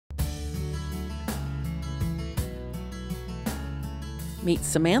Meet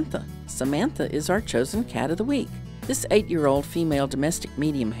Samantha. Samantha is our chosen cat of the week. This 8-year-old female domestic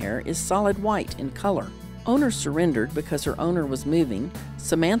medium hair is solid white in color. Owner surrendered because her owner was moving.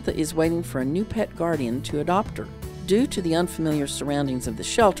 Samantha is waiting for a new pet guardian to adopt her. Due to the unfamiliar surroundings of the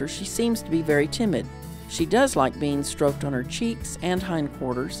shelter, she seems to be very timid. She does like being stroked on her cheeks and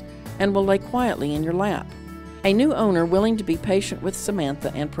hindquarters and will lay quietly in your lap. A new owner willing to be patient with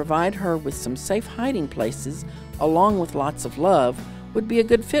Samantha and provide her with some safe hiding places along with lots of love would be a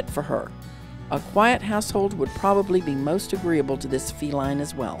good fit for her. A quiet household would probably be most agreeable to this feline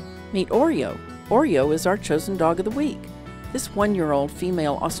as well. Meet Oreo. Oreo is our chosen dog of the week. This 1-year-old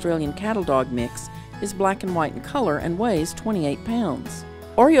female Australian cattle dog mix is black and white in color and weighs 28 pounds.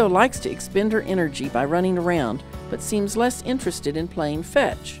 Oreo likes to expend her energy by running around, but seems less interested in playing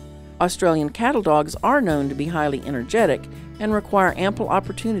fetch. Australian cattle dogs are known to be highly energetic and require ample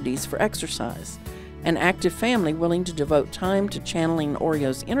opportunities for exercise. An active family willing to devote time to channeling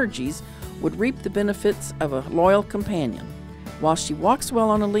Oreo's energies would reap the benefits of a loyal companion. While she walks well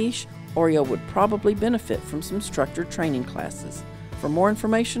on a leash, Oreo would probably benefit from some structured training classes. For more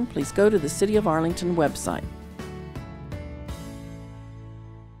information, please go to the City of Arlington website.